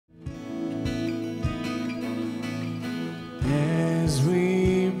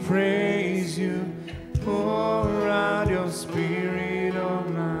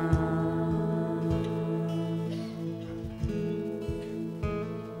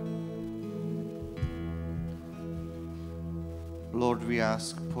Lord, we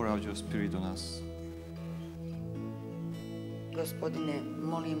ask, pour out your spirit on us. Gospodine,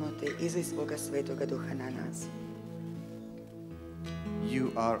 molimo te, izli svoga svetoga duha na nas.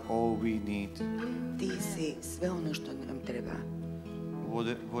 You are all we need. Ti si sve ono što nam treba.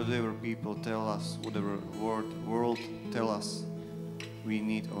 Whatever people tell us, whatever world tell us, we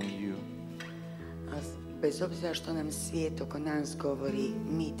need on you. Bez obzira što nam svijet oko nas govori,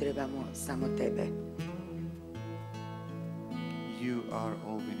 mi trebamo samo tebe. You are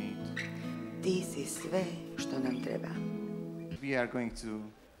all we need. Ti si sve što nam treba. We are going to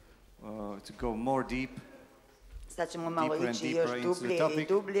go more deep. Sad ćemo malo ići deeper još into the dublje topic. i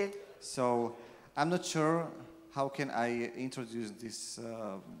dublje. So I'm not sure how can I introduce this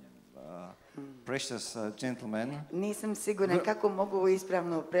precious gentleman. Nisam siguran kako mogu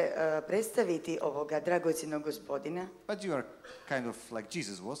ispravno predstaviti ovoga dragocjenog gospodina. But you are kind of like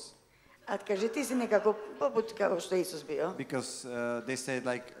Jesus was. A kaže, ti si nekako poput kao što Isus bio. Because they said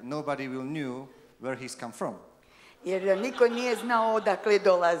like nobody will knew where he's come from. Jer niko nije znao odakle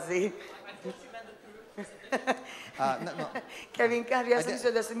dolazi. No. Kevin kaže, ja sam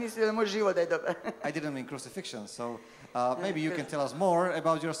mislio da se mislio da moj život je dobar. I didn't mean crucifixion, so maybe you can tell us more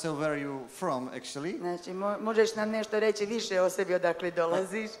about yourself, where are you from actually. Znači, možeš nam nešto reći više o sebi odakle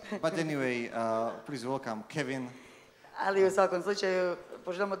dolaziš. But anyway, please welcome Kevin. Ali u svakom slučaju,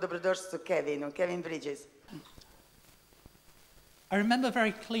 poželimo dobrodošlicu Kevinu, Kevin Bridges. I remember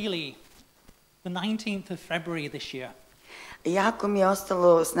very clearly the 19th of February this year. Jako mi je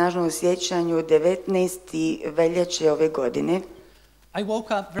ostalo snažno u sjećanju 19. veljače ove godine. I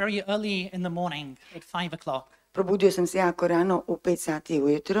woke up very early in the morning at 5 o'clock. Probudio sam se jako rano u 5 sati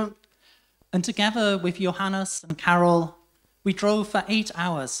ujutro. And together with Johannes and Carol, we drove for 8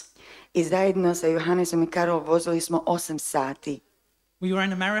 hours. I zajedno sa Johannesom i Karol vozili smo 8 sati. We were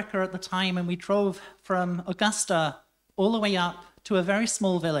in America at the time and we drove from Augusta all the way up to a very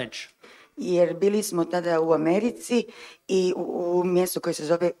small village. Jer bili smo tada u Americi i u mjestu koje se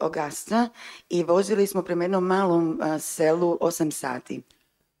zove Augusta i vozili smo prema jednom malom selu 8 sati.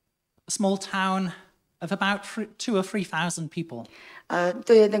 A small town of about 2,000 or 3,000 people.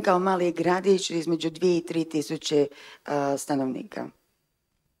 To je jedan kao mali gradić između 2 i 3 tisuće stanovnika.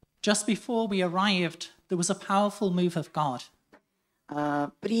 Just before we arrived, there was a powerful move of God.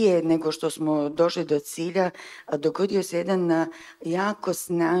 Prije nego što smo došli do cilja, dogodio se jedan jako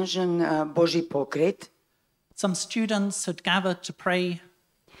snažan Božji pokret. Some students had gathered to pray.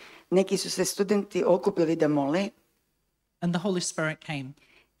 Neki su se studenti okupili da mole. And the Holy Spirit came.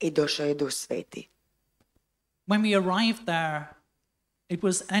 I došao je Duh Sveti. When we arrived there, it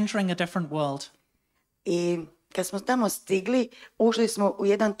was entering a different world. I kad smo tamo stigli, ušli smo u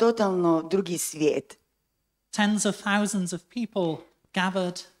jedan totalno drugi svijet. Tens of thousands of people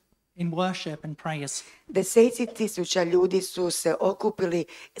gathered in worship and praise. Deseci tisuća ljudi su se okupili,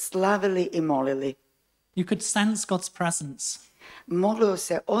 slavili i molili. You could sense God's presence. Moglo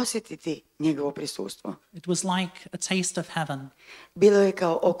se osjetiti njegovo prisustvo. It was like a taste of heaven. Bilo je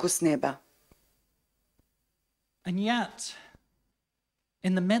kao okus neba. And yet,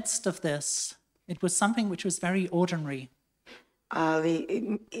 in the midst of this, it was something which was very ordinary. Ali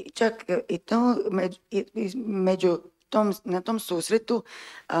čak i to na tom susretu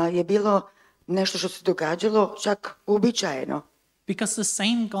je bilo nešto što se događalo čak uobičajeno. Because the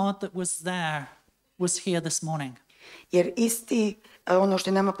same God that was there was here this morning. Jer isti, ono što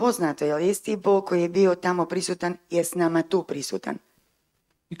je nama poznato, je isti Bog koji je bio tamo prisutan je s nama tu prisutan.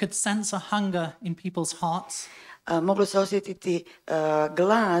 You could sense a hunger in people's hearts. Moglo se osjetiti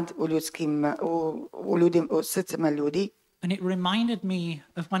glad u srcima ljudi. And it reminded me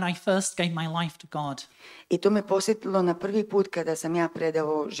of when I first gave my life to God. I to me posjetilo na prvi put kada sam ja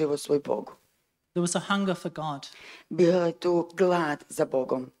predao život svoj Bogu. There was a hunger for God. Bio je tu glad za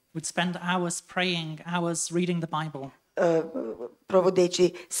Bogom. We'd spend hours praying, hours reading the Bible.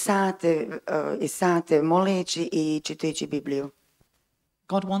 Provodeći sate i sate moleći i čitajući Bibliju.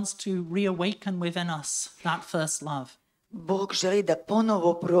 God wants to reawaken within us that first love. Bog želi da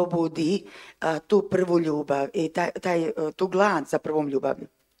ponovo probudi tu prvu ljubav i tu glad za prvom ljubavi.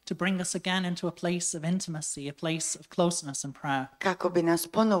 To bring us again into a place of intimacy, a place of closeness and prayer. Kako bi nas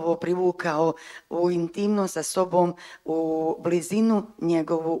ponovo privukao u intimnost sa sobom, u blizinu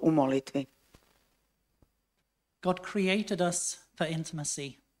njegovu u molitvi. God created us for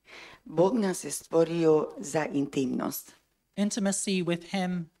intimacy. Bog nas je stvorio za intimnost. Intimacy with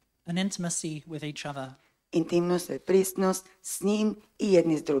him and intimacy with each other. Intimnost je prisnost s njim i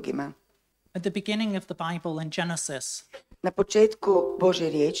jedni s drugima. At the beginning of the Bible in Genesis, na početku Božje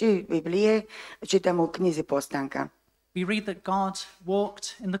riječi Biblije čitamo u knjizi Postanka. We read that God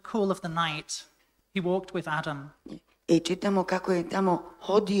walked in the cool of the night. He walked with Adam. I čitamo kako je tamo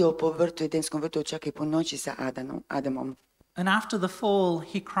hodio po vrtu, Edenskom vrtu, čak i po noći sa Adamom. And after the fall,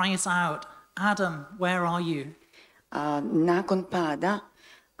 he cries out, Adam, where are you? A nakon pada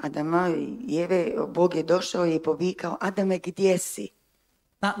Adama i Eve, Bog je došao i povikao, Adame, gdje si?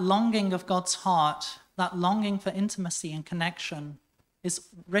 That longing of God's heart, that longing for intimacy and connection is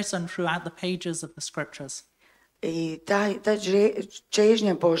written throughout the pages of the scriptures. I ta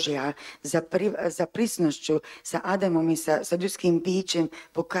čežnja Božja za prisnošću sa Adamom i sa ljudskim bićem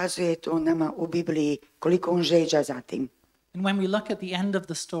pokazuje to nama u Bibliji koliko on žeđa za tim. And when we look at the end of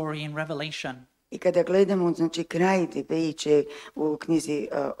the story in Revelation, I kada gledamo, znači, kraj te priče u knjizi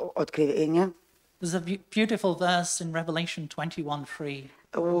Otkrivenja, there's a beautiful verse in Revelation 21:3.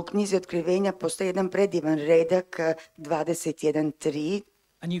 u knjizi Otkrivenja postoji jedan predivan redak 21:3.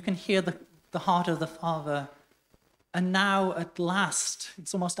 And you can hear the heart of the Father. And now at last,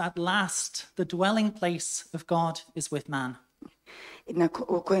 it's almost at last, the dwelling place of God is with man.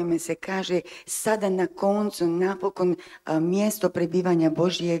 U kojem se kaže, sada na koncu, napokon, mjesto prebivanja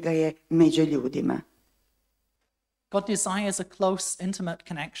Božjega je među ljudima. God desires a close, intimate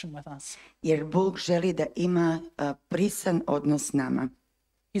connection with us. Jer Bog želi da ima prisan odnos s nama.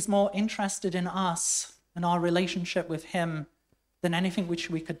 He's more interested in us and our relationship with him than anything which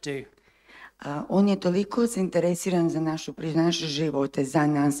we could do. On je toliko zainteresiran za naše živote, za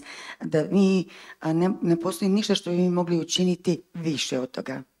nas, da mi ne postoji ništa što bi mi mogli učiniti više od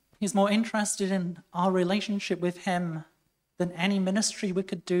toga. He's more interested in our relationship with him than any ministry we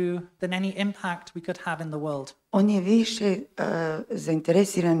could do, than any impact we could have in the world. On je više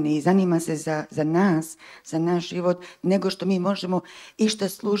zainteresiran i zanima se za nas, za naš život, nego što mi možemo išta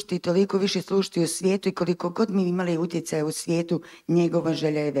služiti, toliko više služiti u svijetu i koliko god mi imali utjecaja u svijetu, njegova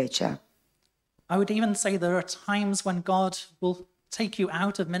želja je veća. I would even say there are times when God will take you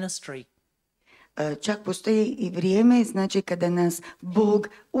out of ministry. Čak postoji i vrijeme, znači, kada nas Bog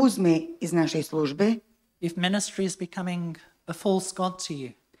uzme iz naše službe. If ministry is becoming a false god to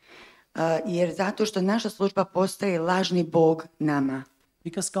you. Jer zato što naša služba postaje lažni Bog nama.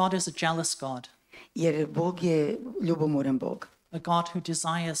 Because God is a jealous God. Jer Bog je ljubomoran Bog. A God who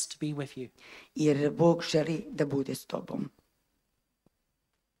desires to be with you. Jer Bog želi da bude s tobom.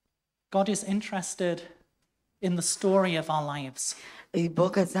 God is interested in the story of our lives. I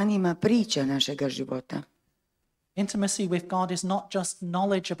Boga zanima priča našega života. Intimacy with God is not just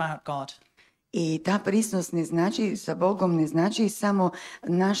knowledge about God. I ta prisnost ne znači, sa Bogom ne znači samo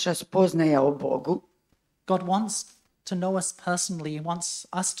naša spoznaja o Bogu. God wants to know us personally. He wants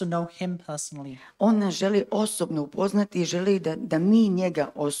us to know him personally. On nas želi osobno upoznati i želi da mi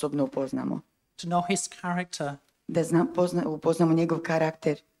njega osobno upoznamo. To know his character. Da upoznamo njegov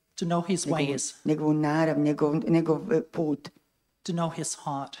karakter. To know his ways. Njegovu narav, njegov put. To know his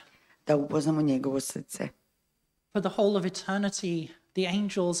heart. Da upoznamo njegovo srce. For the whole of eternity, the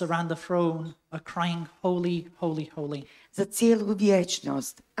angels around the throne are crying, holy, holy, holy. Za cijelu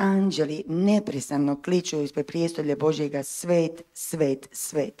vječnost anđeli neprestano kliču ispred prijestolja Božjega, svet, svet,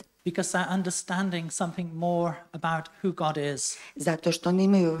 svet. Because they're understanding something more about who God is. Zato što oni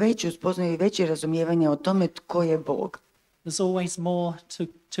imaju veću spoznaju i veće razumijevanje o tome tko je Bog. There's always more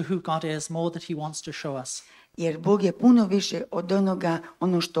to who God is, more that he wants to show us. Jer Bog je puno više od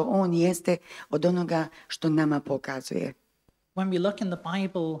ono što on jeste, od onoga što nama pokazuje. When we look in the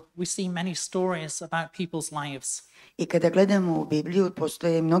Bible, we see many stories about people's lives. I kada gledamo u Bibliju,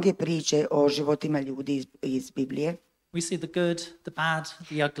 postoje mnoge priče o životima ljudi iz Biblije. We see the good, the bad,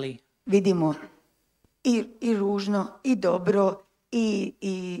 the ugly. Vidimo i ružno, i dobro,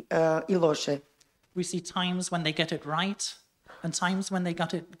 i loše. We see times when they get it right and times when they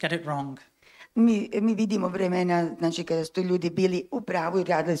get it wrong. Mi vidimo vremena, znači, kada su ljudi bili u pravu i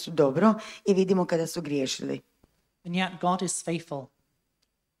radili su dobro, i vidimo kada su griješili. And yet God is faithful.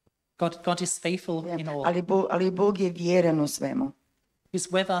 God is faithful in all. Ali Bog je vjeran u svemu.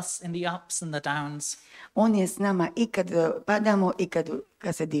 He's with us in the ups and the downs. On je s nama i kad padamo i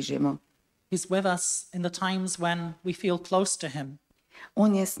kad se dižemo. He's with us in the times when we feel close to him.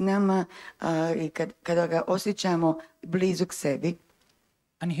 On je s nama i kada ga osjećamo blizu k sebi.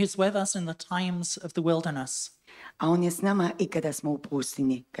 And he's with us in the times of the wilderness. A on je s nama i kada smo u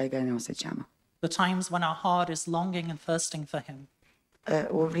pustinji, kada ga ne osjećamo. The times when our heart is longing and thirsting for him.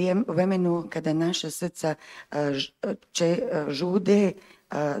 U vremenu kada naša srca žude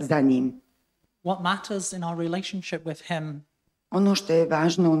za njim. What matters in our relationship with him Ono što je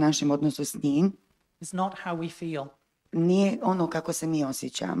važno u našem odnosu s njim is not how we feel. Nije ono kako se mi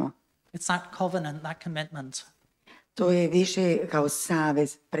osjećamo. It's that covenant, that commitment. To je više kao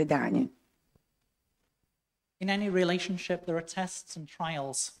savez, predanje. In any relationship, there are tests and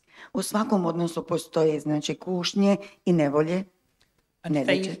trials. U svakom odnosu postoje znači kušnje i nevolje, And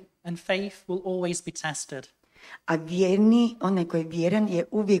nedaće. faith will always be tested. A vjerni, onaj koji je vjeran, je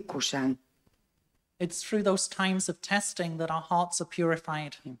uvijek kušan. It's through those times of testing that our hearts are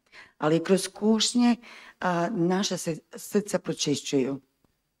purified. Ali kroz kušnje naša se srca pročišćuju.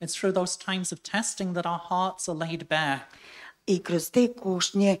 It's through those times of testing that our hearts are laid bare. I kroz te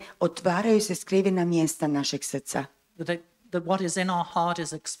kušnje otvaraju se skrivena mjesta našeg srca. That what is in our heart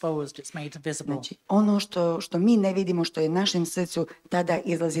is exposed, it's made visible. Znači, ono što mi ne vidimo, što je u našem srcu, tada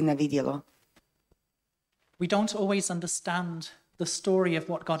izlazi na vidjelo. We don't always understand the story of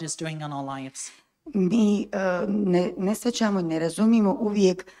what God is doing in our lives. Mi ne shvaćamo, ne razumijemo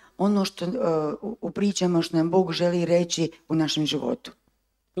uvijek ono što u pričama što nam Bog želi reći u našem životu.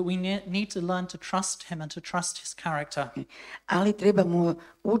 But we need to learn to trust him and to trust his character. Ali trebamo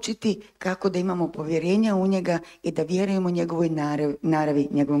učiti kako da imamo povjerenja u njega i da vjerujemo njegovoj naravi,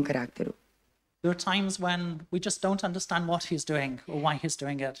 njegovom karakteru. There are times when we just don't understand what he's doing or why he's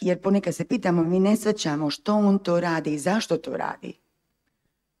doing it. Jer ponekad se pitamo, mi ne shvaćamo što on to radi i zašto to radi.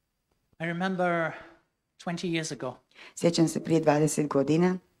 I remember 20 years ago, Sjećam se prije 20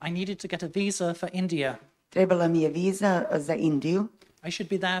 godina, I needed to get a visa for India. trebala mi je viza za Indiju I should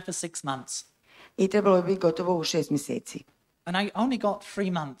be there for 6 months. i trebalo je biti gotovo u 6 mjeseci. And I only got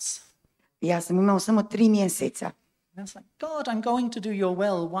 3 months. Ja sam imao samo 3 mjeseca. And I was like, God, I'm going to do your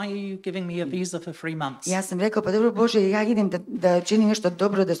will. Why are you giving me a visa for 3 months? Ja sam rekao, pa dobro Bože, ja idem da činim nešto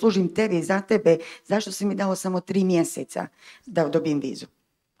dobro, da služim tebi i za tebe. Zašto si mi dao samo 3 mjeseca da dobijem vizu?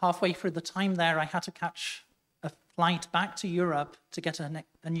 Halfway through the time there, I had to catch a flight back to Europe to get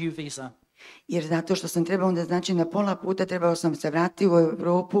a new visa. Jer zato što sam trebao onda, znači na pola puta trebao sam se vratiti u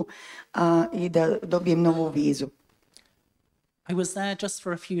Europu i da dobijem novu vizu. I was there just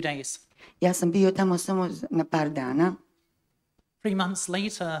for a few days. Ja sam bio tamo samo na par dana 3 months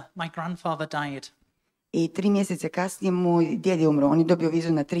later, my grandfather died. i 3 mjeseca kasnije moj djed je umro. On je dobio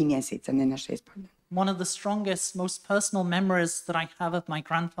vizu na 3 mjeseca, ne na 6. One of the strongest, most personal memories that I have of my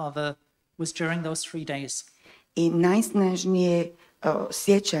grandfather was during those 3 days. I najsnažnije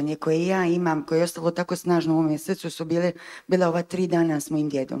sjećanje koje ja imam, koje je ostalo tako snažno u mom srcu, su bila ova 3 dana s mojim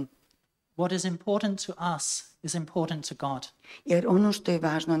djedom. What is important to us is important to God. Jer ono što je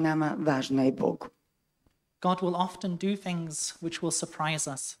važno nama, važno je Bogu. God will often do things which will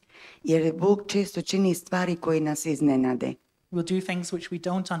surprise us. Jer Bog često čini stvari koje nas iznenade. Will do things which we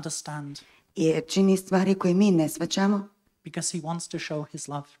don't understand Jer čini stvari koje mi ne shvaćamo, because he wants to show his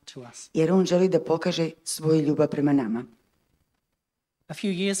love to us. jer on želi da pokaže svoju ljubav prema nama. A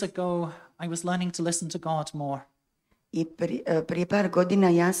few years ago, I was learning to listen to God more. I prije par godina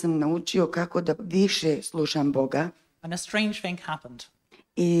ja sam naučio kako da više slušam Boga And a strange thing happened.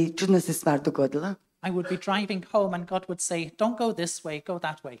 i čudna se stvar dogodila. I would be driving home and God would say, don't go this way, go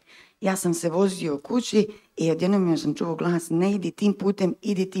that way. Ja sam se vozio kući i odjednom sam čuo glas, ne idi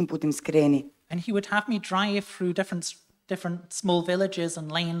tim putem skreni. And he would have me drive through different small villages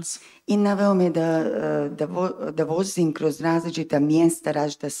and lanes. I naveo me da vozim kroz različita mjesta,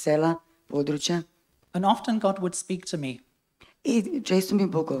 različita sela, područja. And often God would speak to me. I često mi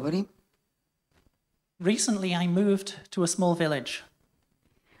Bog govori. Recently, I moved to a small village.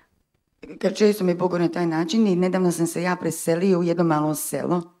 Često mi Bog govori na taj način i nedavno sam se ja preselio u jedno malo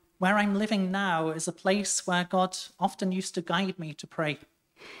selo. Where I'm living now is a place where God often used to guide me to pray.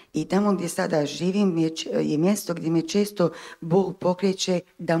 I tamo gdje sada živim je mjesto gdje me često Bog pokreće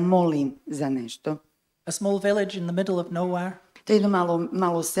da molim za nešto. A small village in the middle of nowhere. To je jedno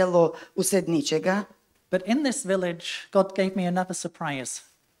malo selo usred ničega, But in this village, God gave me another surprise.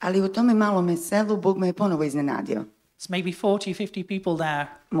 ali u tome malome selu Bog me je ponovo iznenadio. There's maybe 40, 50 people there,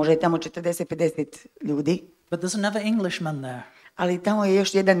 Možda je tamo 40-50 ljudi, but there's another Englishman there. ali tamo je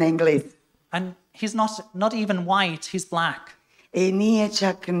još jedan Englez. And he's not even white, he's black. I nije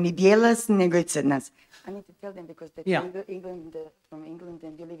čak ni bijelac, nego i crnac. I need to tell them because they're Yeah. from England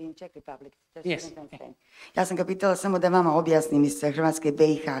and you live in Czech Republic. Yes. Ja sam ga pitala samo da vama objasnim iz Hrvatske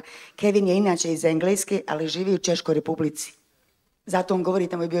BiH. Kevin je inače iz Engleske, ali živi u Češkoj Republici. Zato on govori,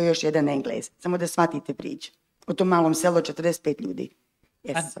 tamo je bio još jedan Englez. Samo da shvatite priču. U tom malom selu 45 ljudi.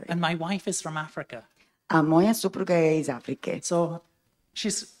 Yes, sorry. And my wife is from Africa. A moja supruga je iz Afrike. So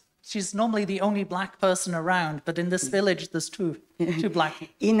she's normally the only black person around, but in this village there's two black.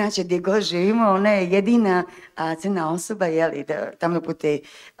 Inače, gdje god živimo, ona je jedina crna osoba, tamno pute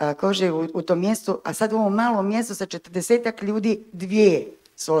kože u tom mjestu, a sad u ovom malom mjestu sa 40 ljudi, 2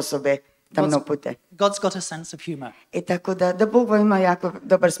 su osobe tamno pute. God's got a sense of humor. Tako da Bog ima jako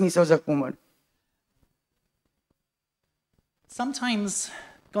dobar smisao za humor. Sometimes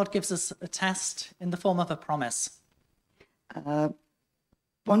God gives us a test in the form of a promise.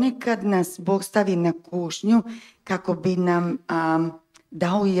 ponekad nas Bog stavi na kušnju kako bi nam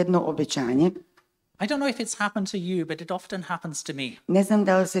dao jedno obećanje. I don't know if it's happened to you, but it often happens to me. Ne znam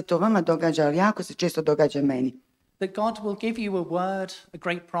da li se to vama događa, ali jako se često događa meni. That God will give you a word, a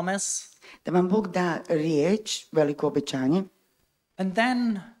great promise, Da vam Bog da riječ, veliko obećanje, and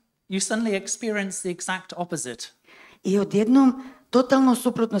then you suddenly experience the exact opposite. i odjednom totalno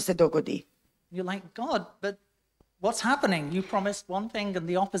suprotno se dogodi. You're like, God, but what's happening? You promised one thing and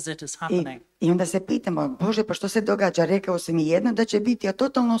the opposite is happening. I onda se pitamo, Bože, pa što se događa? Rekao si mi jedno da će biti, a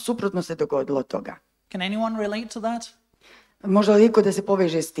totalno suprotno se dogodilo od toga. Can anyone relate to that? Možda li iko da se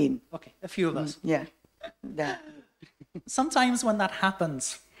poveže s tim? Okay, a few of us. Yeah. Da. Sometimes when that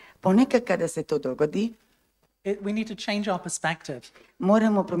happens, Ponekad kada se to dogodi, we need to change our perspective.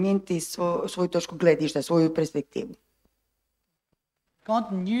 moramo promijeniti svoju točku gledišta, svoju perspektivu. God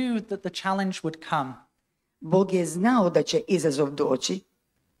knew that the challenge would come, Bog je znao da će izazov doći,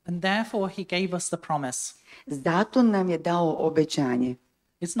 and therefore he gave us the promise. zato nam je dao obećanje.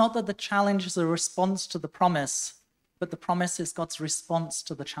 It's not that the challenge is a response to the promise, but the promise is God's response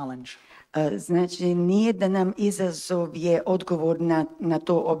to the challenge. Znači, nije da nam izazov je odgovor na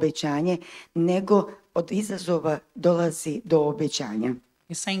to obećanje, nego od izazova dolazi do obećanja.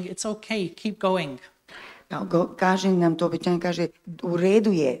 He's saying, it's okay, keep going. Kaže nam to obećanje, kaže, u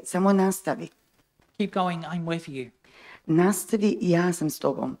redu je, samo nastavi. Keep going, I'm with you. Nastavi, ja sam s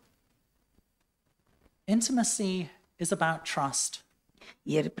tobom. Intimacy is about trust.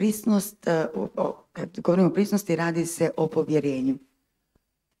 Jer prisnost, kad govorimo o prisnosti, radi se o povjerenju.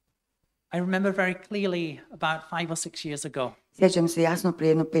 I remember very clearly about 5 or 6 years ago. Sjećam se jasno prije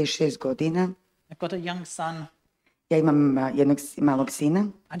jedno 5-6 godina. I've got a young son, Ja imam jednog malog sina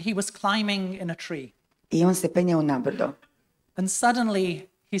and he was climbing in a tree. i on se penjao na brdo. And suddenly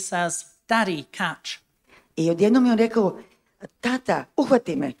he says, Daddy, catch. I odjednom je on rekao, tata,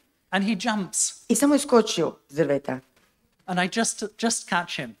 uhvati me. And he jumps, I samo je skočio s drveta. and I just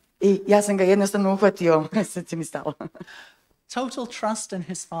catch him. I ja sam ga jednostavno uhvatio, srce mi stalo. Total trust in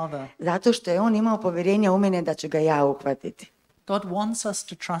his father. Zato što je on imao povjerenja u mene da ću ga ja uhvatiti. God wants us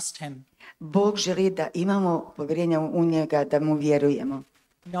to trust him, Bog želi da imamo povjerenja u njega, da mu vjerujemo.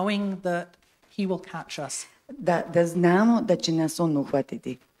 knowing that he will catch us. Da znamo da će nas on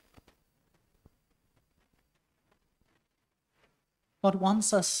uhvatiti. God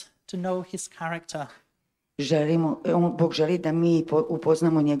wants us to know his character, Bog želi da mi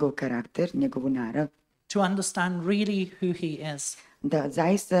upoznamo njegov karakter, njegovu narav, to understand really who he is. da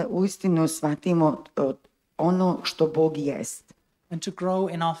zaista uistinu shvatimo ono što Bog jest And to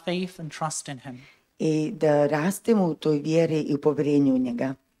grow in our faith and trust in him. i da rastemo u toj vjeri i u povjerenju u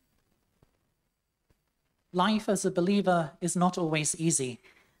njega. Life as a believer is not always easy.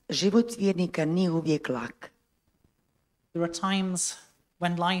 Život vjernika nije uvijek lak. There are times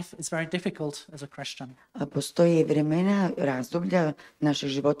when life is very difficult as a Christian. A postoje vremena, razdoblja našeg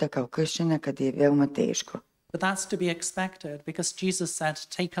života kao kršćana kad je veoma teško. But that's to be expected because Jesus said,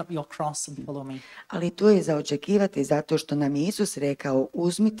 take up your cross and follow me. Ali to je za očekivati zato što nam je Isus rekao,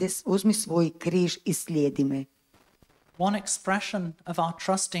 uzmi svoj križ i slijedi me. One expression of our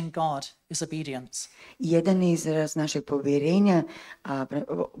trust in God is obedience. Jedan izraz našeg povjerenja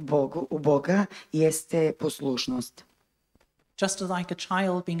u Boga jeste poslušnost. Just as like a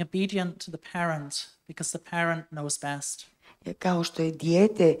child being obedient to the parent because the parent knows best. Kao što je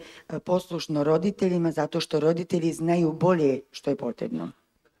dijete poslušno roditeljima zato što roditelji znaju bolje što je potrebno.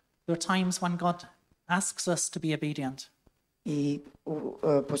 There are times when God asks us to be obedient. I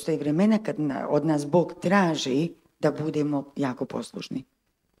postoji vremena kad od nas Bog traži da budemo jako poslušni.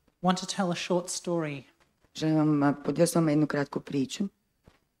 Want to tell a short story Želim vam podijeliti s vama jednu kratku priču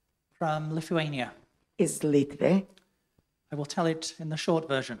from Lithuania. iz Litve. I will tell it in the short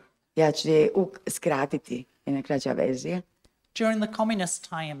version. Ja ću je skratiti, jedna kraća verzija. During the communist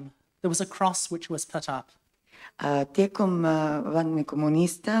time, there was a cross which was put up. Tijekom vladavine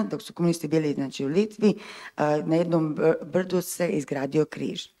komunista, dok su komunisti bili znači, u Litvi, na jednom brdu se izgradio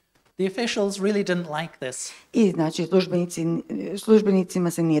križ. The officials really didn't like this, I znači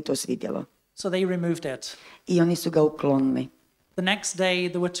službenicima se nije to svidjelo. so they removed it. I oni su ga uklonili. The next day,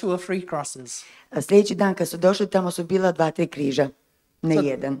 there were 2 or 3 crosses, Sljedeći dan kad su došli, tamo su bila 2-3 križa, ne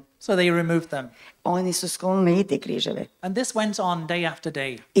jedan. so they removed them. Oni su sklonili i te križeve. And this went on day after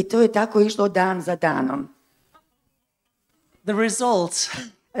day. I to je tako išlo dan za danom. The result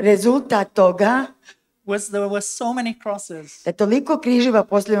Rezultat toga was there were so many crosses da je toliko križeva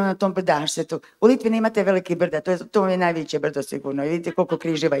postavljeno na tom brdašcetu. U Litvi nemate velike brda, to je najveće brdo sigurno. I vidite koliko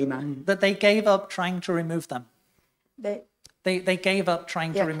križeva ima. that they gave up trying to remove them. they gave up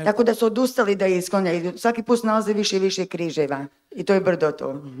trying to remove Tako da su odustali da isklonjaju. Svaki put nalaze više i više križeva. I to je brdo to.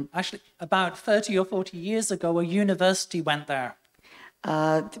 Actually, about 30 or 40 years ago, a university went there.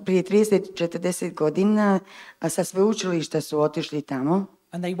 Prije 30-40 godina sa sveučilišta su otišli tamo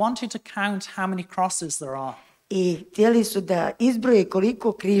And they wanted to count how many crosses there are. i htjeli su da izbroje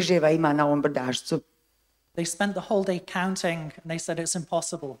koliko križeva ima na ovom brdašcu. They spent the whole day counting, and they said it's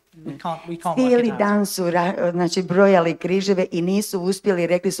impossible. We can't work Cijeli it out. dan su znači, brojali križeve i nisu uspjeli.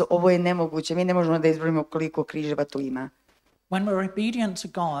 Rekli su ovo je nemoguće, mi ne možemo da izbrojimo koliko križeva tu ima. When we're obedient to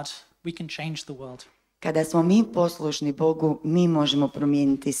God, we can change the world. Kada smo mi poslušni Bogu, mi možemo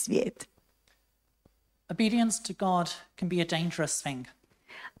promijeniti svijet. Obedience to God can be a dangerous thing.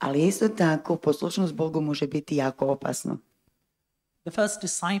 Ali isto tako, poslušnost Bogu može biti jako opasno. The first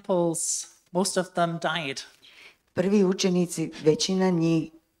disciples, most of them died. Prvi učenici, većina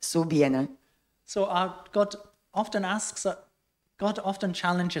njih su ubijena. So God often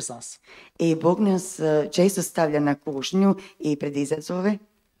challenges us. I Bog nas često stavlja na kušnju i pred izazove.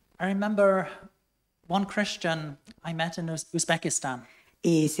 I remember one Christian I met in Uzbekistan.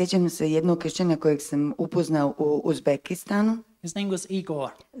 I sjećam se jednog kršćana kojeg sam upoznao u Uzbekistanu. His name was Igor.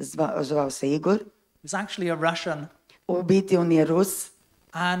 Zvao se Igor. He was actually a Russian. U biti on je Rus.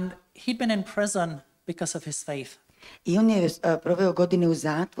 And he'd been in prison because of his faith. I on je proveo godine u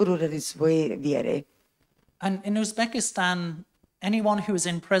zatvoru radi svoje vjere. And in Uzbekistan, anyone who is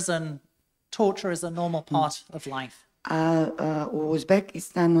in prison, torture is a normal part of life. U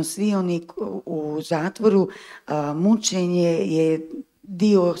Uzbekistanu svi oni u zatvoru mučenje je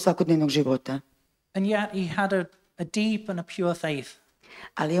dio svakodnevnog života. And yet he had a deep and a pure faith.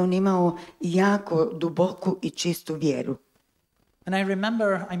 Ali on imao jako duboku i čistu vjeru. And I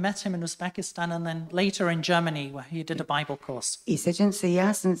remember I met him in Uzbekistan and then later in Germany where he did a Bible course. I sjećam se,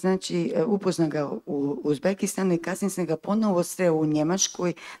 ja sam znači upoznao ga u Uzbekistanu i kasnije sam ga ponovo sreo u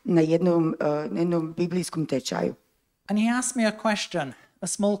Njemačkoj na jednom biblijskom tečaju. And he asked me a question, a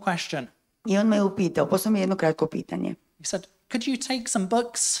small question. I on me upitao, poslao mi jedno kratko pitanje. He said, could you take some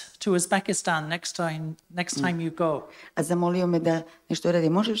books to Uzbekistan next time you go? A zamolio me da nešto radi.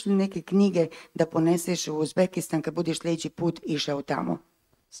 Možeš li neke knjige da poneseš u Uzbekistan kad budeš sljedeći put išao tamo?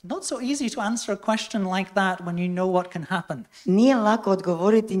 It's not so easy to answer a question like that when you know what can happen. Nije lako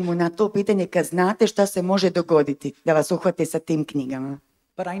odgovoriti mu na to pitanje kad znate šta se može dogoditi da vas uhvate sa tim knjigama.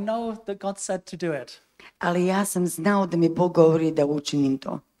 But I know that God said to do it. Ali ja sam znao da mi Bog govori da učinim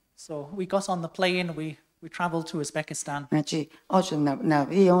to. So we got on the plane, we traveled to Uzbekistan. Znači, odšli na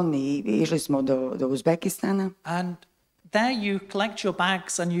avion i išli smo do Uzbekistana. And there you collect your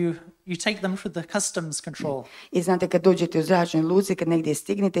bags and you take them through the customs control. I znate, kad dođete u zračnoj luci, kad negdje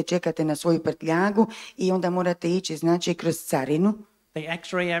stignete, čekate na svoju prtljagu i onda morate ići, znači, kroz carinu. They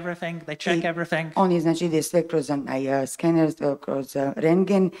x-ray everything, they check everything. Oni, znači, ide sve kroz skener, kroz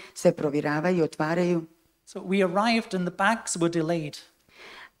rentgen, sve provjeravaju, otvaraju. So we arrived and the bags were delayed.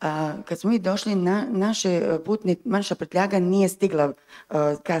 Kad smo mi došli, naša prtljaga nije stigla,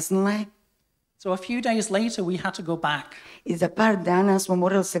 kasnila je. So a few days later we had to go back. I za par dana smo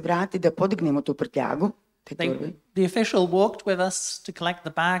morali se vratiti da podignemo tu prtljagu. The official walked with us to collect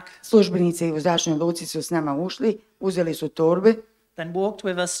the bag. Službenici u zračnoj luci su s nama ušli, uzeli su torbe. Then walked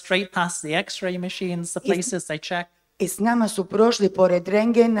with us straight past the x-ray machines, the places they check. I s nama su prošli pored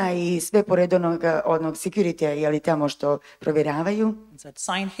rentgena i sve pored onog security-a, jeli tamo što provjeravaju. And said,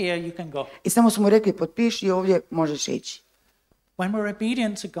 sign here, you can go. I samo su mu rekli, potpiši ovdje, možeš ići. When we're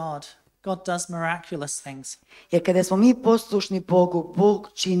obedient to God, God does miraculous things. Jer kada smo mi poslušni Bogu, Bog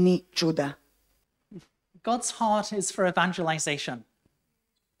čini čuda. God's heart is for evangelization.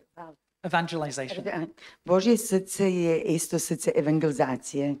 Evangelization. Božje srce je isto srce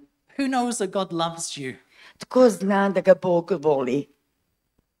evangelizacije. Who knows that God loves you? Tko zna da ga Bog voli?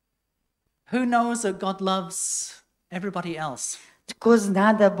 Who knows that God loves everybody else? Tko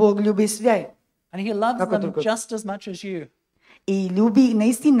zna da Bog ljubi sve? And he loves them just as much as you. I ljubi na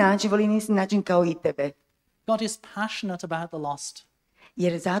isti način, voli na isti način kao i tebe. God is passionate about the lost.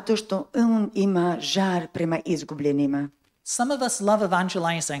 Jer zato što on ima žar prema izgubljenima. Some of us love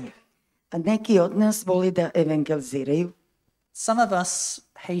evangelizing. A neki od nas voli da evangeliziraju. Some of us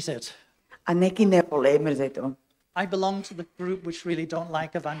hate it. A neki ne vole, mrze to. I belong to the group which really don't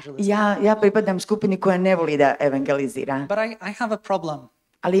like evangelism. Ja pripadam skupini koja ne voli da evangelizira. But I have a problem.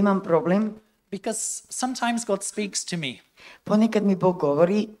 Ali imam problem. Because sometimes God speaks to me. Ponekad mi Bog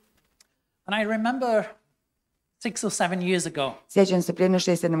govori. And I remember 6 or 7 years ago. Sjećam se prije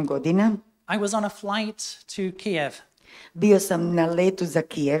 6-7 godina. I was on a flight to Kiev. Bio sam na letu za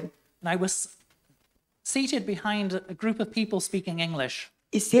Kijev. And I was seated behind a group of people speaking English.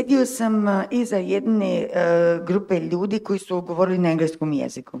 I sjedio sam iza jedne grupe ljudi koji su govorili na engleskom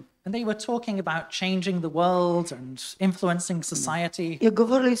jeziku. And they were talking about changing the world and influencing society. I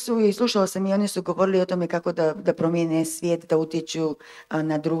govorili su, i slušala sam i oni su govorili o tome kako da promijene svijet, da utječu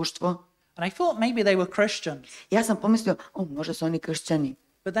na društvo. And I thought maybe they were Christians. Ja sam pomislio, možda su oni kršćani.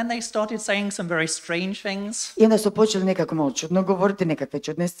 But then they started saying some very strange things. I onda su počeli nekako malo čudno govoriti, nekakve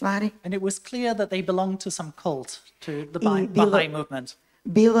čudne stvari. And it was clear that they belonged to some cult, to the bilo- Baha'i movement.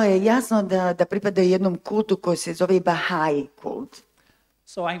 Bilo je jasno da pripadaju jednom kultu koji se zove Baha'i kult.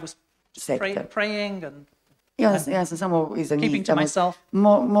 So I was Sekta. praying and Ja sam samo iza njih keeping to tamo myself.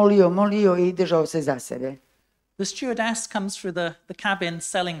 molio i držao se za sebe. The stewardess comes through the cabin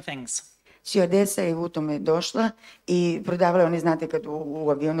selling things. Stewardesa je u tome došla i prodavala, oni znate kad u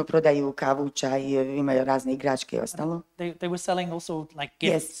avionu prodaju kavu, čaj, imaju razne igračke i ostalo. They were selling also like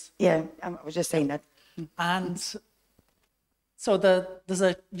gifts. Yes, yeah, I was just saying that. And so there's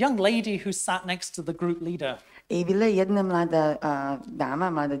a young lady who sat next to the group leader. I bila je jedna mlada dama,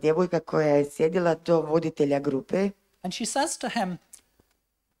 mlada djevojka koja je sjedila do voditelja grupe And she says to him,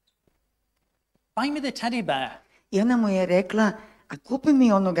 buy me the teddy bear. i ona mu je rekla, a kupi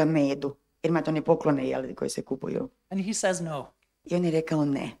mi onoga medu, jer ima to ne poklone jeli, koji se kupuju. And he says no. I on je rekao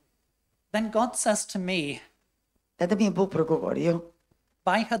ne. Then God says to me, Tada mi je Bog progovorio,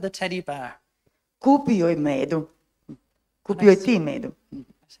 buy her the teddy bear. kupi joj medu. Kupi joj ti medu.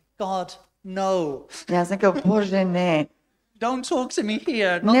 God, no. Ja sam kao, Bože, ne. Don't talk to me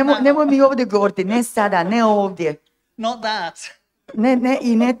here. Not now. Nemoj mi ovdje govoriti, ne sada, ne ovdje. Not that. Ne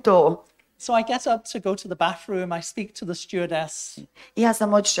i ne to. So I get up to go to the bathroom. I speak to the stewardess. I ja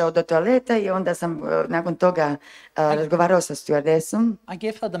sam otišao do toaleta i onda sam nakon toga razgovarao sa stewardesom, I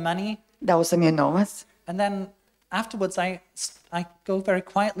give her the money. dao sam joj novac And then afterwards, I go very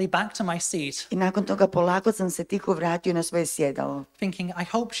quietly back to my seat, i nakon toga polako sam se tiho vratio na svoje sjedalo. thinking, I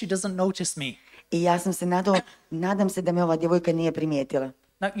hope she doesn't notice me. I ja sam se nadam se da me ova djevojka nije primijetila.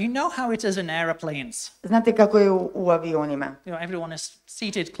 Now, you know how it is in airplanes. Znate kako je u avionima? Everyone is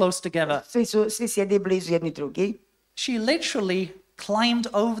seated close together. Svi sjede blizu jedni drugi. She literally climbed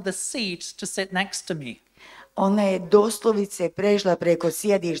over the seat to sit next to me. Ona je doslovice prešla preko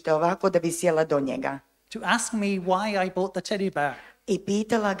sjedišta ovako da bi sjela do njega. To ask me why I bought the teddy bear. I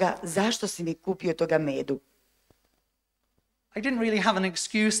pitala ga zašto si mi kupio toga medu. I didn't really have an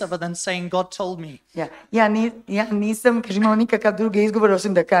excuse other than saying God told me. Ja nisam imao nikakav drugi izgovor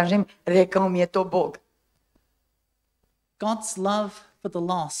osim da kažem rekao mi je to Bog. God's love for the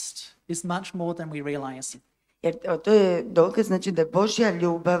lost is much more than we realize. Jer to je dokaz, znači da Božja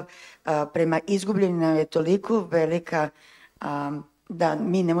ljubav prema izgubljenima je toliko velika da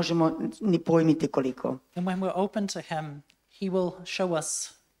mi ne možemo ni pojmiti koliko. And when we're open to him, he will show us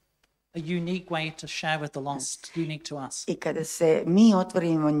a unique way to share with the lost, unique to us. I kada se mi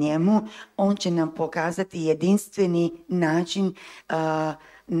otvorimo njemu, on će nam pokazati jedinstveni način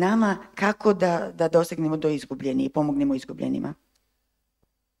nama kako da dosegnemo do izgubljenih i pomognemo izgubljenima.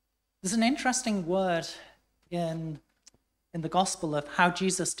 There's an interesting word in the gospel of how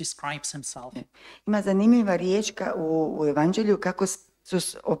Jesus describes himself. Ima zanimljiva riječka u evanđelju kako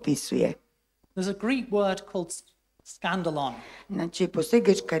Isus opisuje. There's a Greek word called skandalon, Znači, postoji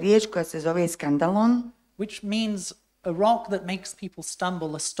grčka riječ koja se zove skandalon. which means a rock that makes people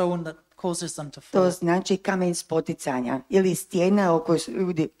stumble, a stone that causes them to To fall. znači kamen spoticanja ili stijena o kojoj su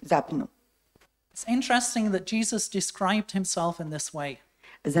ljudi zapnu. It's interesting that Jesus described himself in this way.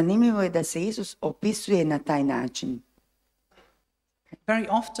 Zanimljivo je da se Isus opisuje na taj način. Very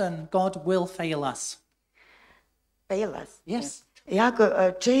often, God will fail us. Fail us. Yes. Jako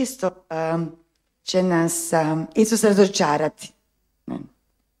često će nas Isus razočarati.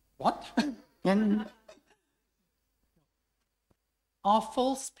 What? Ja- Our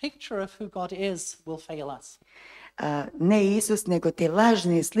false picture of who God is will fail us. Ne Isus, nego te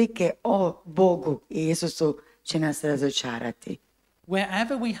lažne slike o Bogu i Isusu će nas razočarati.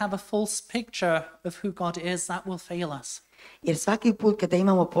 Wherever we have a false picture of who God is, that will fail us. Jer svaki put kada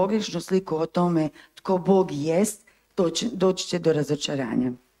imamo pogrešnu sliku o tome tko Bog jest, doći će do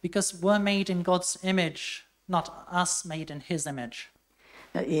razočaranja. Because we're made in God's image, not us made in his image.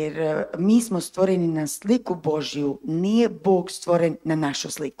 Jer mi smo stvoreni na sliku Božju, nije Bog stvoren na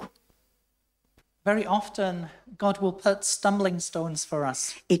našu sliku. Very often, God will put stumbling stones for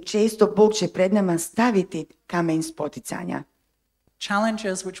us, I često Bog će pred nama staviti kamen spoticanja.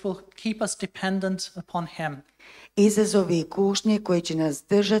 challenges which will keep us dependent upon him. Izazovi i kušnje koji će nas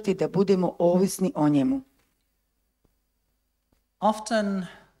držati da budemo ovisni o njemu. Often,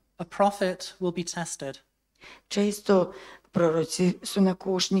 a prophet will be tested Često proroci su na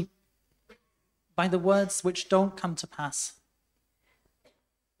kušnji by the words which don't come to pass.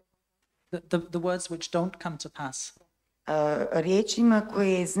 the words which don't come to pass. Riječima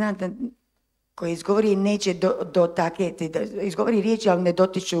koje zna da koje izgovori neće dotaknuti, da izgovori riječi ali ne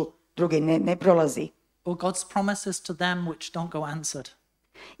dotiču druge, ne prolazi. Or God's promises to them which don't go answered.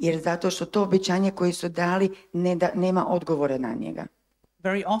 Jer zato što to obećanje koje su dali nema odgovora na njega.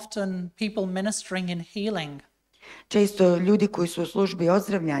 Very often people ministering in healing, Često ljudi koji su u službi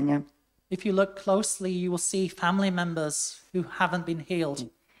ozdravljanja, if you look closely, you will see family members who haven't been healed.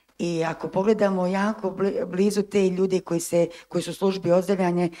 i ako pogledamo jako blizu te ljude koji su u službi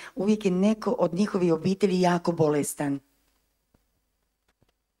ozdravljanja, uvijek je neko od njihovih obitelji jako bolestan.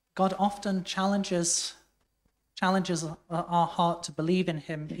 God often challenges our heart to believe in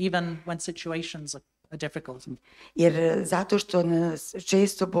him even when situations are difficult. Jer zato što nas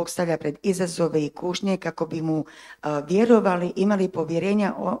često Bog stavlja pred izazove i kušnje kako bi mu vjerovali, imali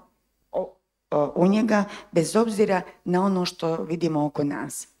povjerenja u njega bez obzira na ono što vidimo oko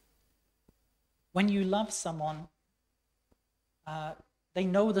nas. When you love someone,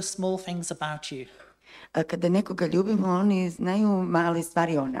 they know the small things about you. Kada nekoga ljubimo, oni znaju male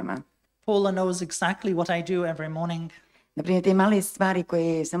stvari o nama. Paula knows exactly what I do every morning. Naprimjer, te male stvari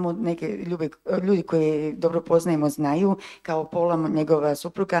koje samo ljudi koje dobro poznajemo znaju, kao Paula, njegova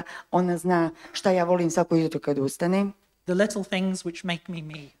supruga, ona zna šta ja volim svako jutro kad ustane. The little things which make me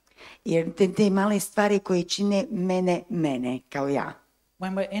me. Jer te male stvari koje čine mene, kao ja.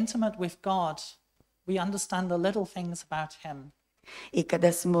 When we're intimate with God, we understand the little things about him. I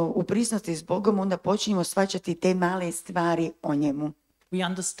kada smo u prisnosti s Bogom, onda počinjemo shvaćati te male stvari o njemu. We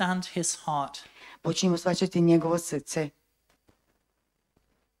understand his heart. Počinjemo shvaćati njegovo srce.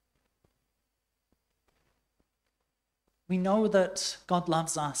 We know that God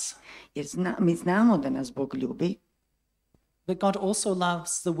loves us. Jer mi znamo da nas Bog ljubi, But God also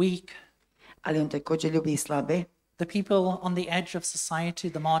loves the weak, ali on također ljubi i slabe. the people on the edge of society,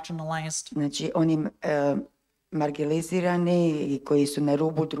 the marginalized, Znači, oni marginalizirani i koji su na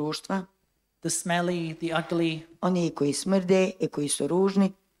rubu društva, the smelly, the ugly, oni koji smrde i koji su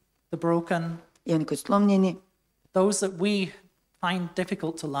ružni the broken, i oni koji su slomljeni. those that we find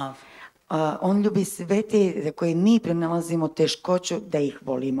difficult to love. On ljubi sve te za koje mi pronalazimo teškoću da ih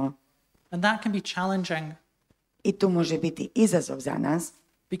volimo. And that can be challenging I to može biti izazov za nas.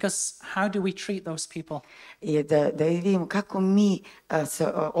 because how do we treat those people? Je da vidimo kako mi se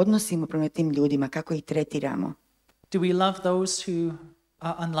odnosimo prema tim ljudima, kako ih tretiramo. Do we love those who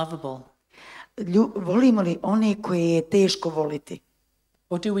are unlovable? Volimo li one koje je teško voliti?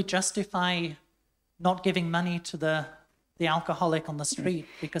 Or do we justify not giving money to the alcoholic on the street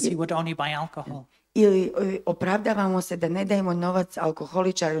because he would only buy alcohol? Ili opravdavamo se da ne dajemo novac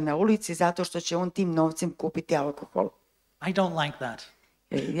alkoholičaru na ulici zato što će on tim novcem kupiti alkohol. I don't like that.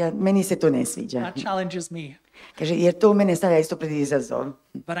 Meni se to ne sviđa. That challenges me. Kaže, jer to mene stavlja isto pred izazov.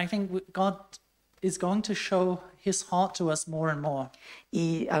 But I think God is going to show his heart to us more and more.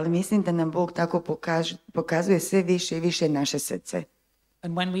 Ali mislim da nam Bog tako pokazuje sve više i više naše srce.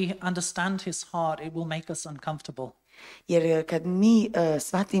 And when we understand his heart, it will make us uncomfortable. Jer kad mi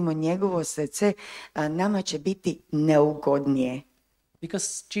shvatimo njegovo srce, nama će biti neugodnije.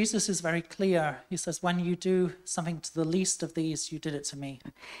 Because Jesus is very clear. He says, when you do something to the least of these, you did it to me.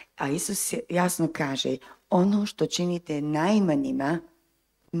 A Isus jasno kaže, ono što činite najmanjima,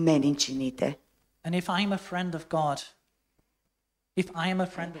 meni činite. And if I'm a friend of God,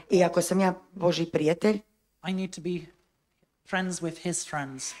 I ako sam ja Božji prijatelj, I need to be friends with his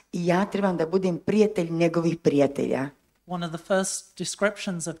friends. I ja trebam da budem prijatelj njegovih prijatelja. One of the first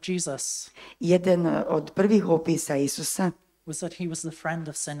descriptions of Jesus Jedan od prvih opisa Isusa was that he was the friend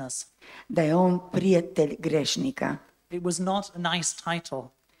of sinners. da je on prijatelj grešnika. It was not a nice title.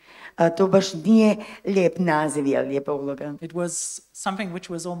 To baš nije lijep naziv, je lijepa uloga. It was something which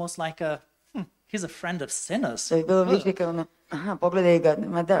was almost like he's a friend of sinners. To je bilo više kao ono, aha, pogledaj ga,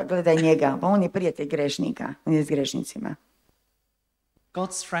 ma da, gledaj njega, pa on je prijatelj grešnika, on je s grešnicima.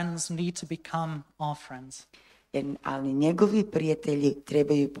 God's friends need to become our friends. Ali njegovi prijatelji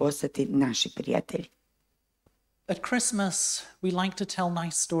trebaju postati naši prijatelji. At Christmas, we like to tell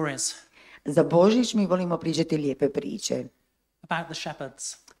nice stories Za Božić mi volimo pričati lijepe priče about the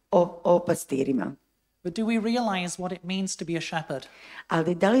shepherds. o pastirima. But do we realize what it means to be a shepherd?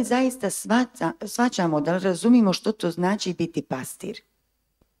 Ali da li zaista shvaćamo, da li razumimo što to znači biti pastir?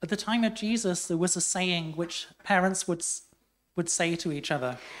 At the time of Jesus, there was a saying which parents would say to each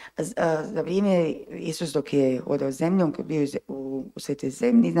other. Za vrijeme Isus dok je hodao zemljom, kad bio u svetoj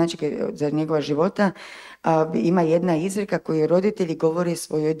zemlji, znači za njegova života, ima jedna izreka koju roditelji govore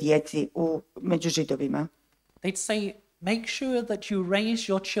svojoj djeci među Židovima. They'd say, make sure that you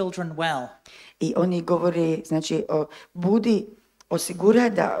raise your children well. I oni govore, znači, budi osigura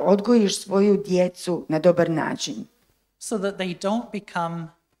da odgojiš svoju djecu na dobar način, so that they don't become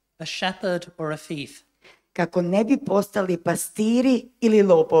a shepherd or a thief. kako ne bi postali pastiri ili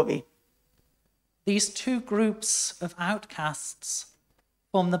lopovi. These two groups of outcasts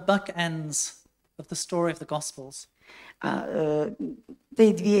form the bookends of the story of the Gospels.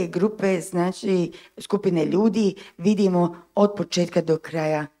 Te dvije grupe, znači skupine ljudi, vidimo od početka do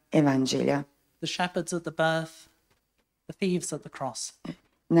kraja evanđelja. The shepherds at the birth, the thieves at the cross.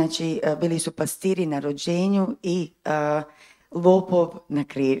 Znači, bili su pastiri na rođenju i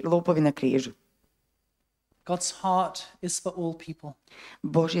lopovi na križu. God's heart is for all people.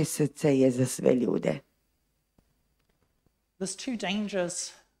 Božje srce je za sve ljude. There's two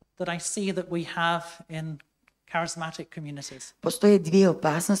dangers that I see that we have in charismatic communities. Postoje dvije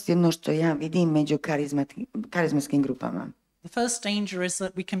opasnosti, ono što ja vidim među karizmatskim grupama. The first danger is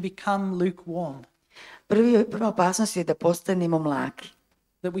that we can become lukewarm, Prva opasnost je da postanemo mlaki,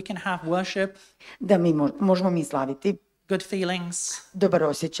 that we can have worship, da mi možemo mi slaviti, good feelings, dobar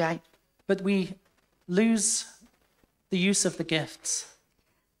osjećaj, but we lose the use of the gifts.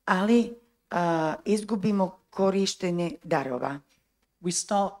 ali izgubimo korištenje darova. We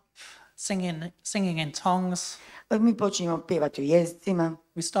stop singing in tongues. Mi počinjemo pjevati u jezicima,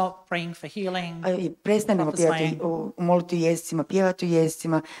 We stop praying for healing. i prestanemo pjevati moliti u jezicima, pjevati u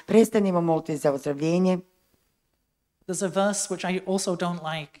jezicima, prestanemo moliti za ozdravljenje. There's a verse which I also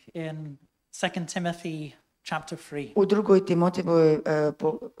don't like in 2 Timothy chapter 3. U drugoj Timotejevoj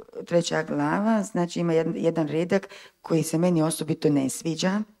 3. glava, znači ima jedan redak koji se meni osobito ne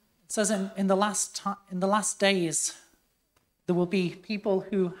sviđa. It says in the last days there will be people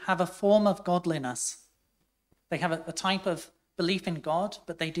who have a form of godliness. They have a type of belief in God,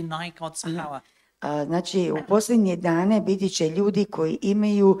 but they deny God's power. Znači, u posljednje dane biti će ljudi koji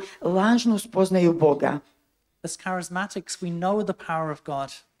imaju lažnu spoznaju Boga. As charismatics, we know the power of God.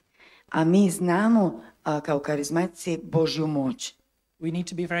 A mi znamo kao karizmatici Božju moć. We need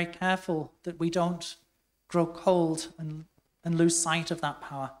to be very careful that we don't grow cold and lose sight of that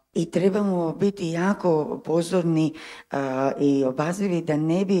power. I trebamo biti jako pozorni i obazrivi da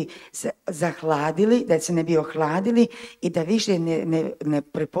ne bi se zahladili, da se ne bi ohladili i da više ne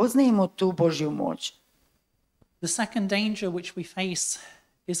prepoznajemo tu Božju moć. The second danger which we face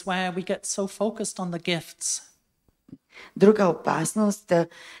is where we get so focused on the gifts. Druga opasnost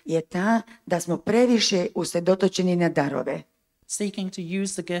je ta da smo previše usredotočeni na darove Seeking to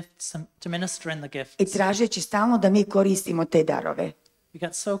use the gifts and to minister in the i gifts. tražeći stalno da mi koristimo te darove. We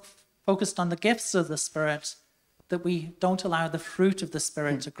get so focused on the gifts of the Spirit that we don't allow the fruit of the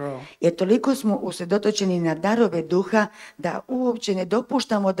Spirit to grow. Jer toliko smo usredotočeni na darove duha da uopće ne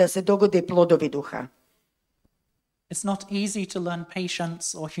dopuštamo da se dogode plodovi duha. It's not easy to learn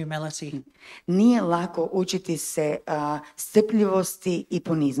patience or humility. Nije lako učiti se strpljivosti i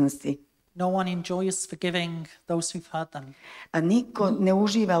poniznosti. No one enjoys forgiving those who've hurt them. A niko ne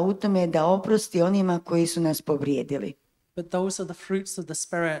uživa u tome da oprosti onima koji su nas povrijedili. But those are the fruits of the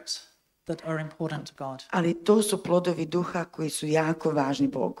Spirit that are important to God. Ali to su plodovi duha koji su jako važni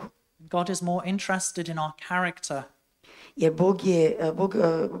Bogu. God is more interested in our character Jer Bog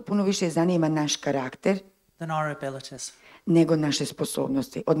puno više zanima naš karakter than our abilities. nego naše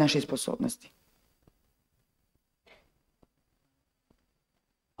sposobnosti, od naše sposobnosti.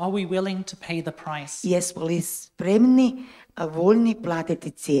 Are we willing to pay the price? Jesmo li spremni, voljni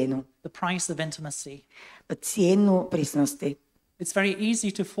platiti cijenu? The price of intimacy. Cijenu prisnosti. It's very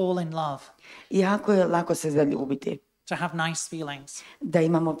easy to fall in love, Jako je lako se zaljubiti, to have nice feelings. da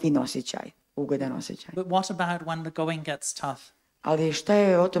imamo fin osjećaj, ugodan osjećaj. But what about when the going gets tough? Ali šta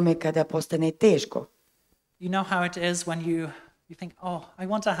je o tome kada postane teško? You know how it is when you think, oh, I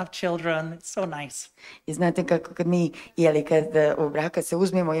want to have children. It's so nice. I znate kako kad mi, kad u braka se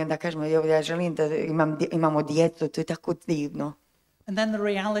uzmemo i onda kažemo, ja želim da imamo djecu, to je tako divno. And then the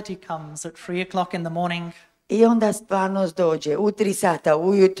reality comes at 3:00 in the morning I onda stvarnost dođe u 3 sata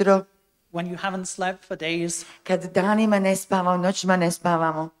ujutro, when you haven't slept for days. kad danima ne spavamo, noćima ne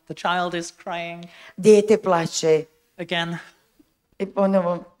spavamo, The child is crying dijete plače again i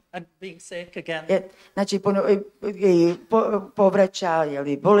ponovo, and being sick again. znači povraća,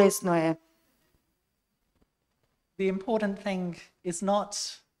 bolesno je. The important thing is not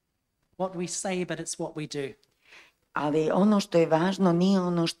what we say, but it's what we do. Ali ono što je važno nije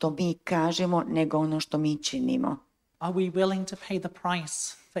ono što mi kažemo, nego ono što mi činimo. Are we willing to pay the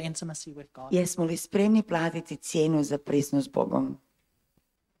price for intimacy with God? Jesmo li spremni platiti cijenu za prisnost s Bogom?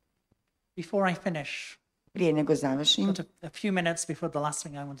 Before I finish, Prije nego završim, got a few minutes before the last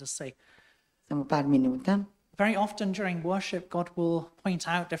thing I want to say. samo par minuta. Very often during worship, God will point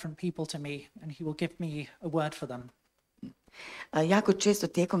out different people to me and he will give me a word for them. Jako često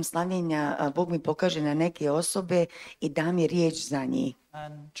tijekom slavljenja Bog mi pokaže na neke osobe i da mi riječ za njih.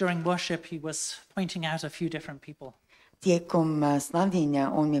 And during worship, he was pointing out a few different people. Tijekom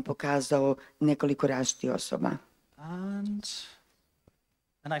slavljenja on mi je pokazao nekoliko različitih osoba. And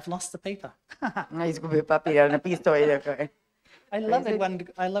I've lost the paper. Izgubio papir, ali napisao je da je. I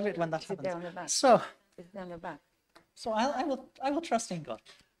love it when that Sit down happens. the back. So Sit down the back. I will trust in God.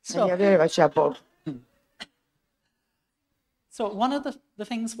 So Ja vjerovat ću ja Bog. So one of the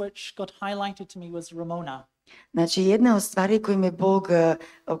things which got highlighted to me was Ramona. Znači, jedna od stvari koju me Bog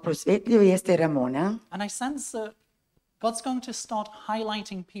prosvjetlio jeste Ramona. And I sense that God's going to start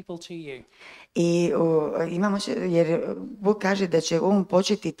highlighting people to you. I jer Bog kaže da će on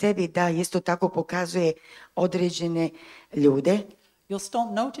početi tebi da isto tako pokazuje određene ljude. You'll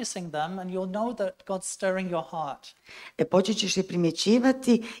start noticing them and you'll know that God's stirring your heart. Počet ćeš je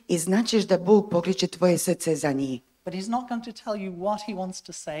primjećivati i značiš da Bog pokreće tvoje srce za njih. But he's not going to tell you what he wants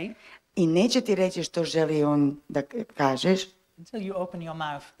to say I neće ti reći što želi on da kažeš. until you open your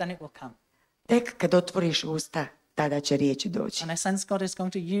mouth, then it will come. Tek kad otvoriš usta, tada će riječi doći. And I sense God is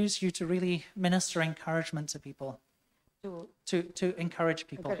going to use you to really minister encouragement to people. To encourage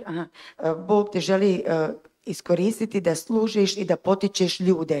people. Bog te želi iskoristiti da služiš i da potičeš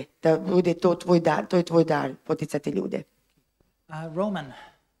ljude, da bude to tvoj dar, poticati ljude. Roman.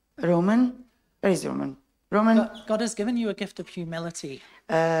 Roman? Where is Roman? Roman, God has given you a gift of humility.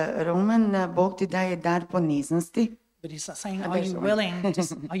 Roman, Bog ti daje dar poniznosti. But he's saying, are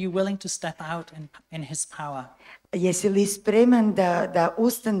you willing to step out in his power? Jesi li spreman da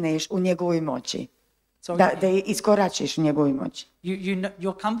ustaneš u njegovoj moći? So Da iskoračiš u njegovoj moći?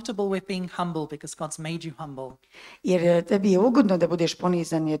 you're comfortable with being humble because God's made you humble. Jer tebi je ugodno da budeš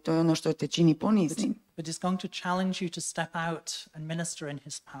ponizan, jer to je ono što te čini poniznim. But he's going to challenge you to step out and minister in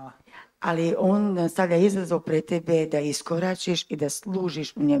his power. Ali on stavlja izazov pred tebe da iskoračiš i da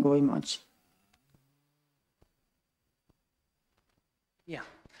služiš u njegovoj moći. Yeah.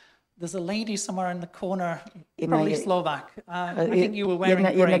 There's a lady somewhere in the corner, Ima probably je- Slovak. I think you were wearing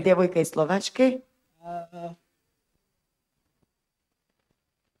Jedna grey. djevojka iz Slovačke.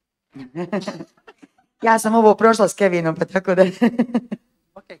 Ja sam ovo prošla s Kevinom, pa tako da...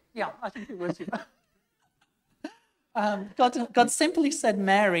 Okay, yeah, I think it was you. God simply said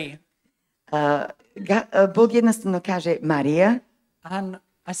Mary, Bog jednostavno kaže Marija, and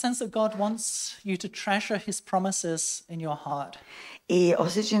I sense that God wants you to treasure his promises in your heart. i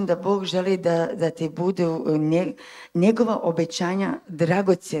osjećam da Bog želi da ti bude njegova obećanja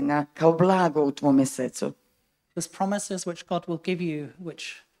dragocjena kao blago u tvome srcu. There's promises which God will give you,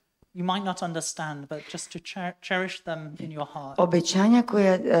 which you might not understand, but just to cherish them in your heart. Obećanja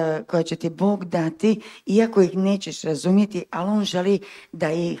koja će ti Bog dati, iako ih nećeš razumjeti, ali on želi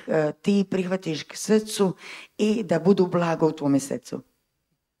da ih ti prihvatiš k srcu i da budu blago u tvome srcu.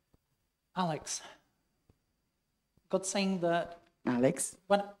 Alex, God's saying that Alex?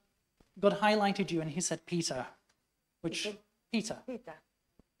 when God highlighted you and he said Peter, which Peter.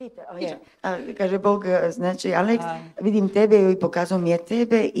 Kaže Bog, znači, Alex, vidim tebe i pokazao mi je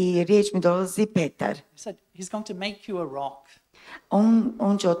tebe i riječ mi dolazi Petar. He said he's going to make you a rock.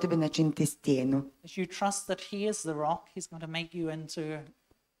 On će od tebe načiniti stijenu. As you trust that he is the rock, he's going to make you into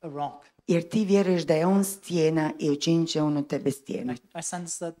a rock. Jer ti vjeruješ da je on stijena i učinit će on od tebe stijenu. I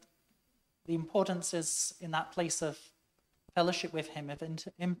sense that the importance is in that place of fellowship with him, of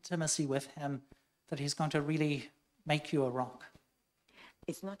intimacy with him, that he's going to really make you a rock.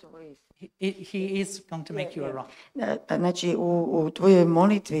 It's not a waste. He is going to make you a rock. Znači, u tvojoj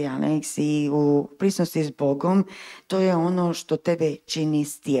molitvi, Alex, i u prisutnosti s Bogom, to je ono što tebe čini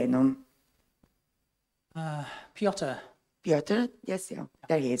stijenom. Piotr, Piotr? Yes, yeah,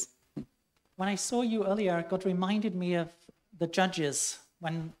 there he is. when I saw you earlier, God reminded me of the judges,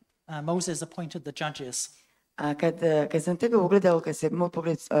 when Moses appointed the judges. A kad sam tebe ugledao, kad se moj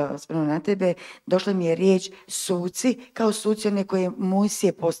pogled spremao na tebe, došla mi je riječ suci, kao suci one koje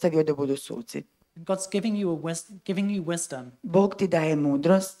Mojsije postavio da budu suci. God's giving you wisdom. Bog ti daje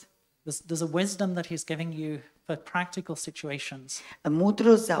mudrost, There's a wisdom that he's giving you for practical situations.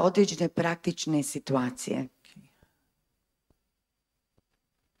 mudrost za određene praktične situacije.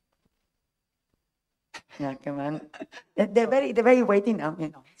 Yeah, come on. They're very waiting now.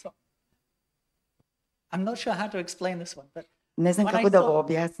 Yeah. No, so I'm not sure how to explain this one, but Ne znam when kako I da saw- ovo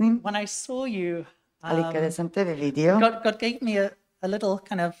objasnim, when I saw you, ali kada sam tebe vidio, God gave me a little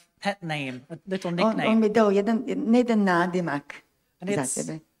kind of pet name, a little on nickname. mi je dao jedan nadimak And za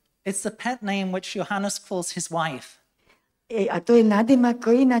tebe. it's the pet name which Johannes calls his wife. A to je nadimak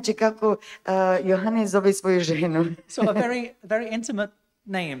koji inače kako Johannes zove svoju ženu. So a very, very intimate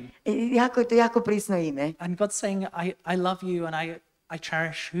name. Jako je to jako prisno ime. And God's saying, I love you and I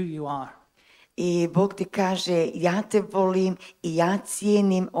cherish who you are. I Bog ti kaže, ja te volim i ja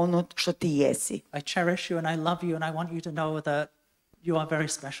cijenim ono što ti jesi. I cherish you and I love you and I want you to know that you are very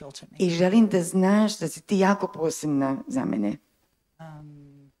special to me. I želim da znaš da si ti jako posebna za mene.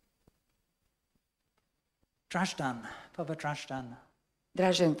 Draždan, Papa Draždan.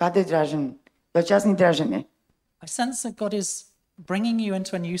 Dražen, Pater Dražen, dočasni Dražene. I sense that God is bringing you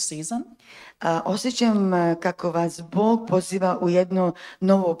into a new season. Osjećam kako vas Bog poziva u jedno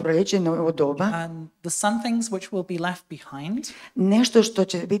novo proljeće, novo doba. And there's some things which will be left behind, Nešto što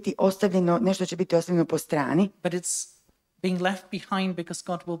će biti ostavljeno, nešto će biti ostavljeno po strani. but it's being left behind because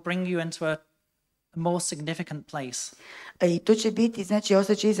God will bring you into a more significant place. I to će biti, znači,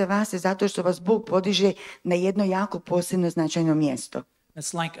 ostaće iza vas zato što vas Bog podiže na jedno jako posebno značajno mjesto.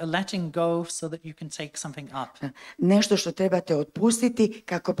 It's like a letting go so that you can take something up. Nešto što trebate otpustiti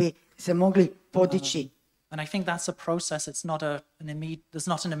kako bi se mogli podići. And I think that's a process. It's not there's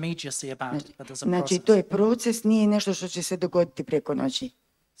not an immediacy about it, but there's a Znači, process. to je proces, nije nešto što će se dogoditi preko noći.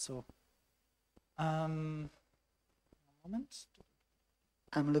 So, moment.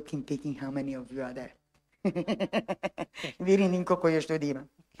 I'm looking, thinking how many of you are there. Vidim koliko još ljudi ima.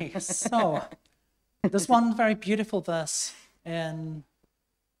 Okay, so there's one very beautiful verse in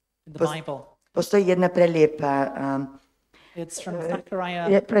the Bible. Postoji jedna prelijepa, It's from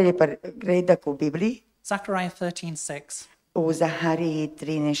Zechariah prelijepa redak u Bibliji, 13:6. u Zahariji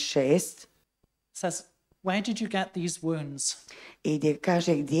 13:6, It says, "Where did you get these wounds?" i gdje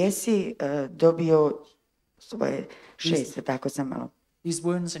kaže gdje si dobio svoje 6, tako sam malo. These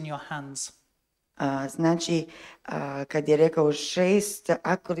wounds in your hands. Znači, kad je rekao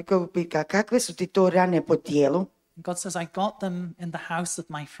 6, kakve su ti to rane po tijelu? God says, "I got them in the house of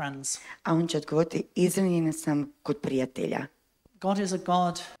my friends." A on će odgovoriti, izranjena sam kod prijatelja. God is a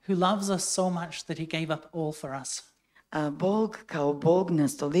God who loves us so much that he gave up all for us. Bog kao Bog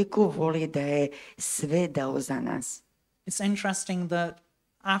nas toliko voli da je sve dao za nas. It's interesting that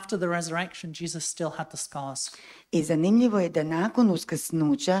after the resurrection, Jesus still had the scars. I zanimljivo je da nakon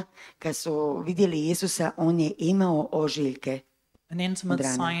uskrsnuća, kad su vidjeli Isusa, on je imao ožiljke. An intimate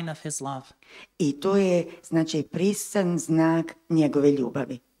Drama. sign of his love. I to je, znači, prisan znak njegove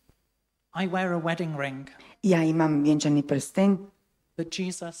ljubavi. I wear a wedding ring, Ja imam vjenčani prsten, but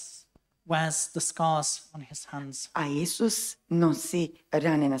Jesus wears the scars on his hands. a Isus nosi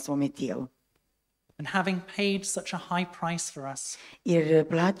rane na svome tijelu. And having paid such a high price for us, Jer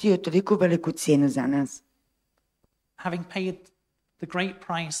platio je toliko veliku cijenu za nas. having paid the great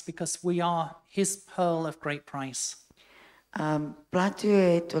price because we are his pearl of great price, Platio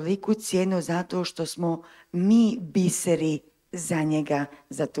je toliku cijenu zato što smo mi biseri za njega,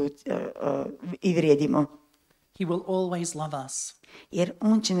 zato i vrijedimo. he will always love us. Jer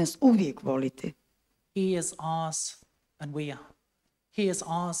on će nas uvijek voliti. He is ours and we are. He is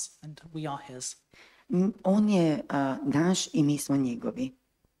ours and we are his. On je naš i mi smo njegovi.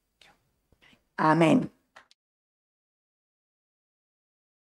 Amen.